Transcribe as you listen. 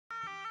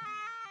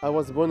I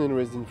was born and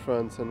raised in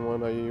France, and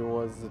when I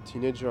was a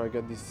teenager, I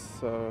got this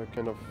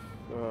kind of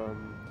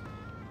um,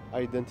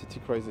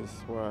 identity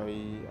crisis where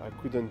I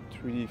couldn't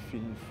really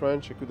feel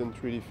French, I couldn't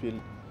really feel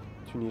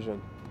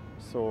Tunisian.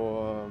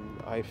 So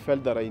I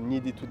felt that I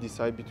needed to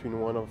decide between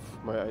one of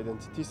my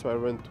identities. So I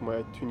went to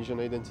my Tunisian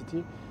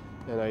identity,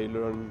 and I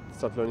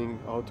started learning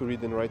how to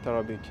read and write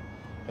Arabic.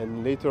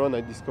 And later on,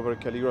 I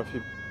discovered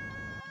calligraphy.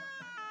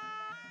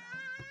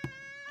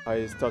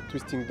 I started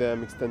twisting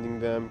them, extending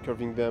them,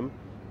 curving them,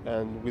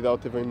 and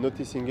without even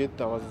noticing it,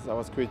 I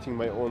was creating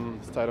my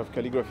own style of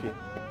calligraphy.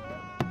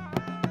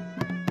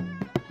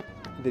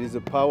 There is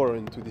a power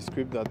into the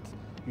script that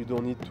you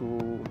don't need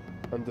to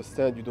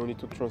understand, you don't need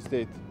to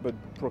translate, but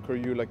procure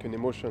you like an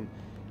emotion.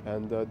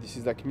 And this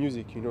is like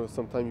music, you know,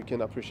 sometimes you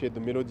can appreciate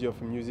the melody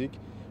of music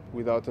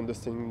without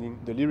understanding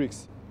the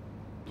lyrics.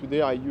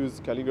 Today I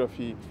use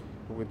calligraphy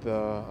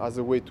as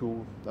a way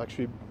to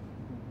actually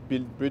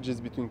build bridges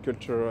between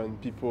culture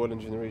and people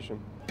and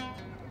generation.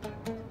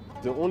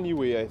 The only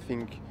way I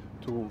think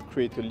to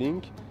create a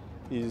link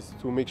is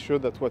to make sure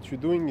that what you're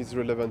doing is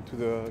relevant to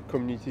the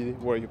community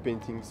where you're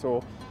painting.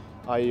 So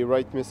I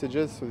write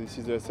messages, so this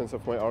is the essence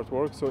of my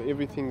artwork. So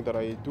everything that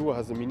I do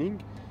has a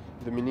meaning.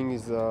 The meaning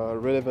is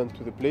relevant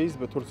to the place,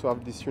 but also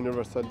have this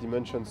universal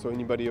dimension, so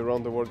anybody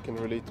around the world can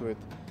relate to it.